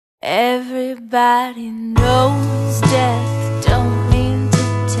Everybody knows death don't mean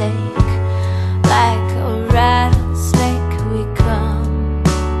to take. Like a rattlesnake we come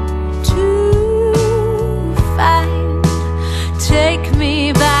to find. Take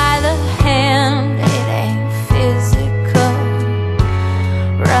me by the hand, it ain't physical.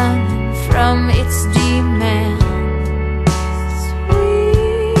 Running from its demands, we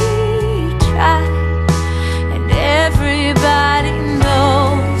try. And everybody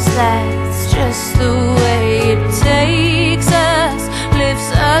knows that's just the way it takes us.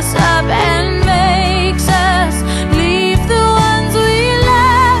 Lifts us up and makes us leave the ones we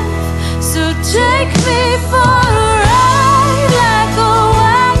love. So take me for a ride like a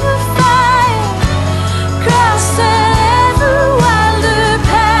wildfire, crossing every wilder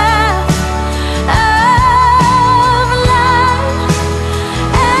path of life.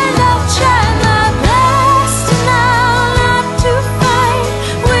 And I'll try my best now not to fight,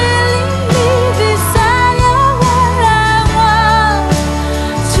 willingly desire what I want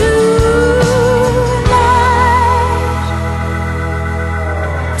tonight.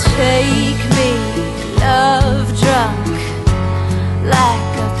 Take me, love drunk,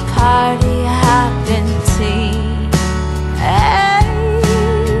 like a party hopping teen.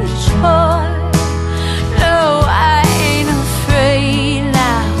 Age boy, no, I ain't afraid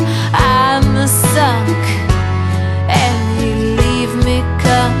now. I'm sunk, and you leave me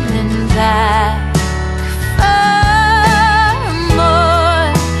coming back for more.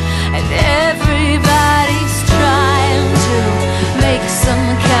 And everybody's trying to make some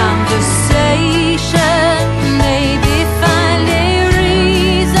conversation, maybe find a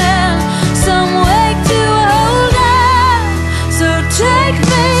reason, some way to hold on. So take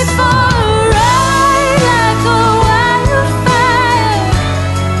me for a ride like a wildfire,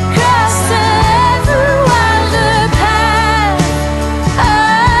 crossing every wilder path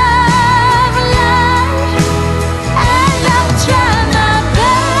of life. And I'll try my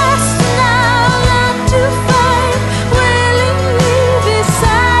best now not to fight, willingly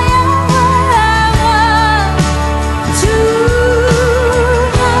desire what I want tonight.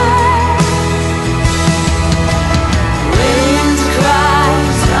 Wind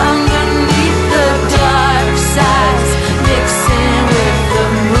cries underneath the dark skies, mixing with the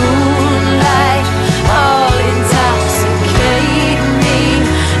moonlight, all intoxicate me,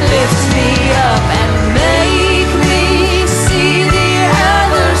 lift me up and make me see the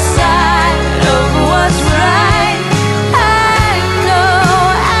other side of what's right. I know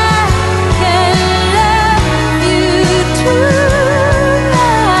I can love you tonight.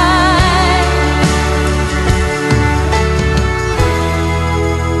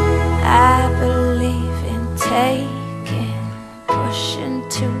 I believe in taking, pushing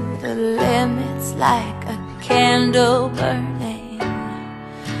to the limits like a candle burning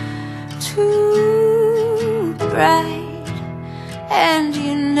too bright. And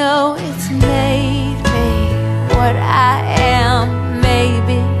you know it's made me what I am.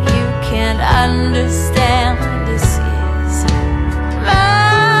 Maybe you can't understand. This is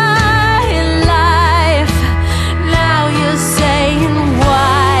my life. Now you're saying,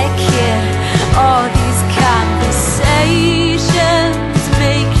 why kid? All these conversations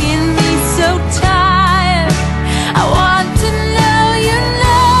making me so tired. I want to know you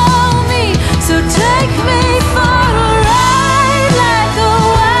know me. So take me for a ride like a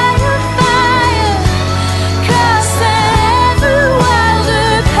wildfire, crossing every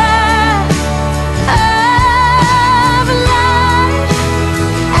wilder path of life.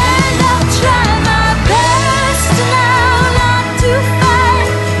 And I'll try my best now not to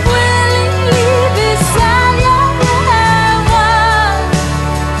fight, willingly desire what I want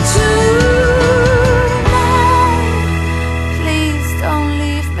tonight. Please don't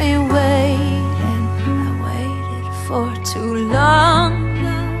leave me waiting. I waited for too long.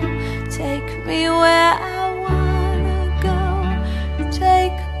 Take me where